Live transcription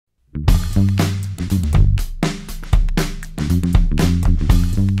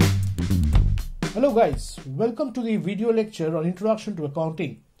guys, welcome to the video lecture on Introduction to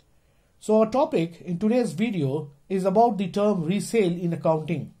Accounting. So our topic in today's video is about the term resale in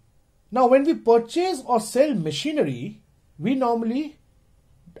accounting. Now when we purchase or sell machinery, we normally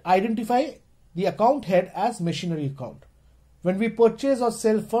identify the account head as machinery account. When we purchase or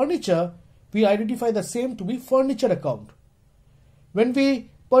sell furniture, we identify the same to be furniture account. When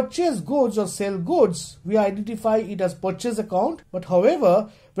we purchase goods or sell goods, we identify it as purchase account. But however,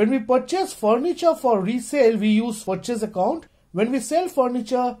 when we purchase furniture for resale, we use purchase account. When we sell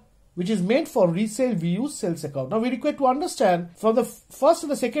furniture which is meant for resale, we use sales account. Now we require to understand from the first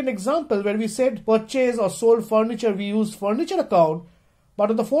and the second example where we said purchase or sold furniture, we use furniture account.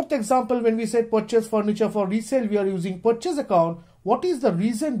 But in the fourth example, when we said purchase furniture for resale, we are using purchase account. What is the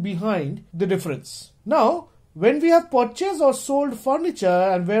reason behind the difference? Now, when we have purchased or sold furniture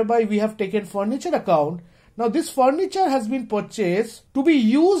and whereby we have taken furniture account, now this furniture has been purchased to be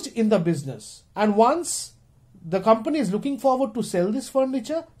used in the business. And once the company is looking forward to sell this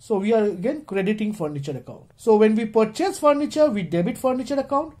furniture, so we are again crediting furniture account. So when we purchase furniture, we debit furniture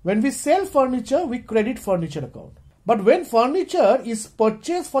account. When we sell furniture, we credit furniture account. But when furniture is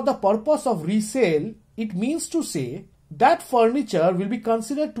purchased for the purpose of resale, it means to say that furniture will be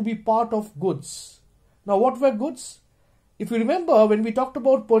considered to be part of goods. Now what were goods? If you remember, when we talked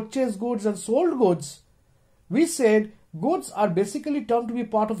about purchased goods and sold goods, we said goods are basically termed to be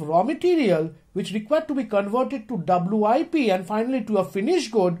part of raw material which require to be converted to WIP and finally to a finished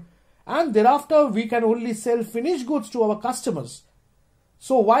good, and thereafter we can only sell finished goods to our customers.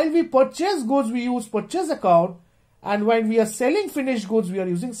 So while we purchase goods, we use purchase account, and when we are selling finished goods, we are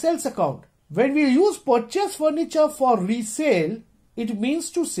using sales account. When we use purchase furniture for resale, it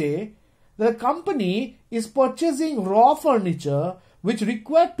means to say the company is purchasing raw furniture which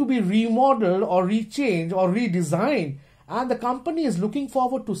required to be remodeled or rechanged or redesigned, and the company is looking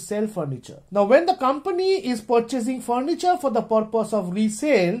forward to sell furniture. Now when the company is purchasing furniture for the purpose of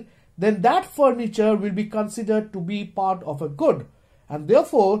resale, then that furniture will be considered to be part of a good, and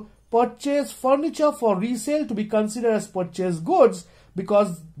therefore purchase furniture for resale to be considered as purchased goods,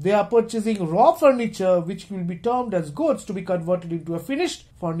 because they are purchasing raw furniture which will be termed as goods to be converted into a finished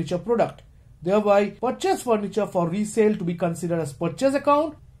furniture product. Thereby, purchase furniture for resale to be considered as purchase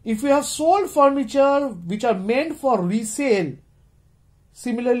account. If we have sold furniture which are meant for resale,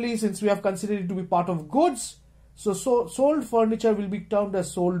 similarly, since we have considered it to be part of goods, so sold furniture will be termed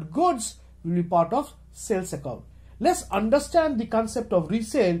as sold goods, will be part of sales account. Let's understand the concept of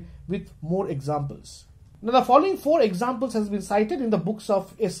resale with more examples. Now the following 4 examples has been cited in the books of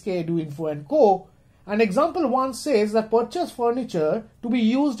SK Eduinfo and Co. And example 1 says that purchase furniture to be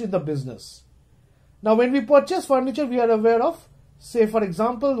used in the business. Now when we purchase furniture, we are aware of, say for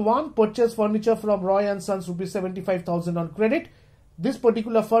example 1, purchase furniture from Roy & Sons rupees 75,000 on credit. This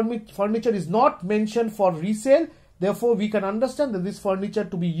particular furniture is not mentioned for resale. Therefore we can understand that this furniture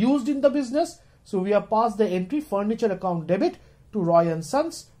to be used in the business. So we have passed the entry furniture account debit to Roy &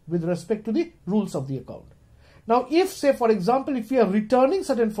 Sons with respect to the rules of the account. Now if, say for example, if we are returning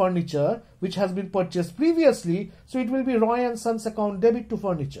certain furniture which has been purchased previously, so it will be Roy & Sons account debit to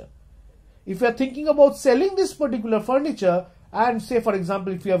furniture. If we are thinking about selling this particular furniture, and say for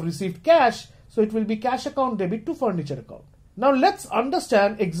example if we have received cash, so it will be cash account debit to furniture account. Now let's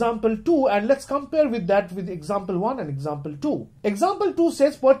understand example 2 and let's compare with that with example 1 and example 2. Example 2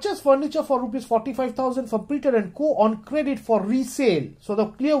 says purchase furniture for rupees 45,000 from Peter & Co. on credit for resale. So the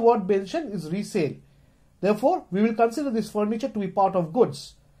clear word mentioned is resale. Therefore, we will consider this furniture to be part of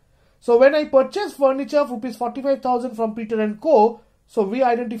goods. So when I purchase furniture for rupees 45,000 from Peter & Co., so we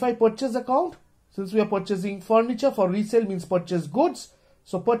identify purchase account. Since we are purchasing furniture for resale means purchase goods.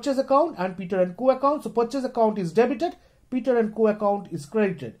 So purchase account and Peter & Co. account. So purchase account is debited, Peter & Co. account is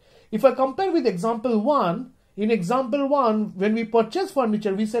credited. If I compare with example 1, in example 1, when we purchase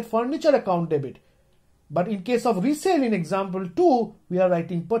furniture, we said furniture account debit. But in case of resale in example 2, we are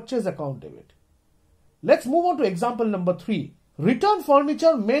writing purchase account debit. Let's move on to example number 3. Return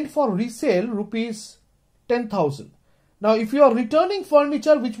furniture meant for resale rupees 10,000. Now if you are returning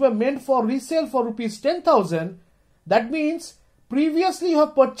furniture which were meant for resale for rupees 10,000, that means previously you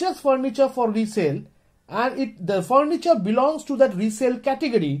have purchased furniture for resale and the furniture belongs to that resale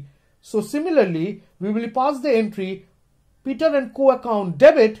category. So similarly, we will pass the entry Peter & Co. account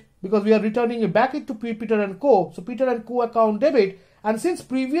debit, because we are returning it back into Peter & Co. So Peter & Co. account debit, and since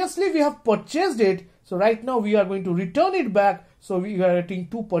previously we have purchased it, so right now we are going to return it back. So we are writing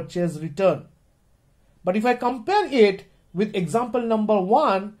to purchase return. But if I compare it with example number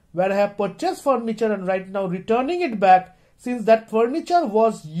 1, where I have purchased furniture and right now returning it back, since that furniture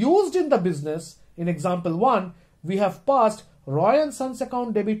was used in the business, in example 1, we have passed Roy & Sons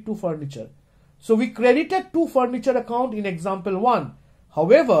account debit to furniture. So we credited to furniture account in example 1.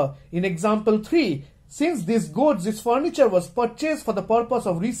 However, in example 3, since this furniture was purchased for the purpose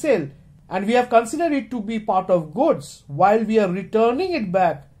of resale and we have considered it to be part of goods, while we are returning it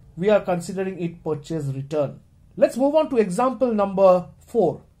back, we are considering it purchase return. Let's move on to example number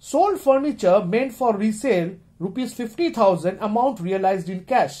 4. Sold furniture meant for resale, rupees 50,000, amount realized in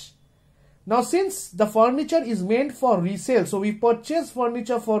cash. Now since the furniture is meant for resale, so we purchase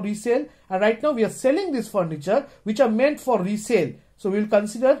furniture for resale and right now we are selling this furniture which are meant for resale. So we will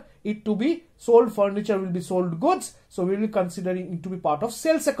consider it to be sold furniture will be sold goods. So we will be considering it to be part of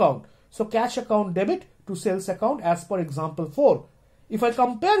sales account. So cash account debit to sales account as per example 4. If I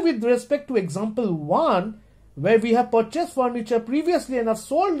compare with respect to example 1, where we have purchased furniture previously and have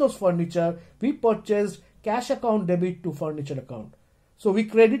sold those furniture, we purchased cash account debit to furniture account. So we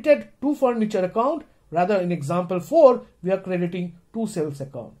credited to furniture account, rather in example 4, we are crediting to sales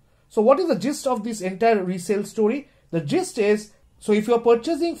account. So what is the gist of this entire resale story? The gist is, so if you are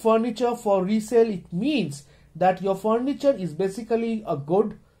purchasing furniture for resale, it means that your furniture is basically a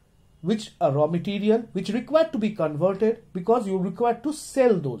good, which a raw material, which required to be converted because you require to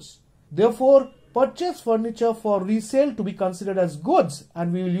sell those. Therefore, purchase furniture for resale to be considered as goods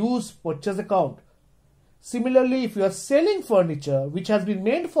and we will use purchase account. Similarly, if you are selling furniture which has been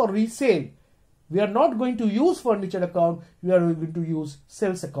made for resale, we are not going to use furniture account, we are going to use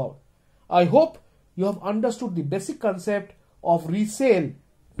sales account. I hope you have understood the basic concept of resale.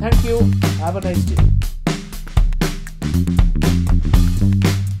 Thank you. Have a nice day.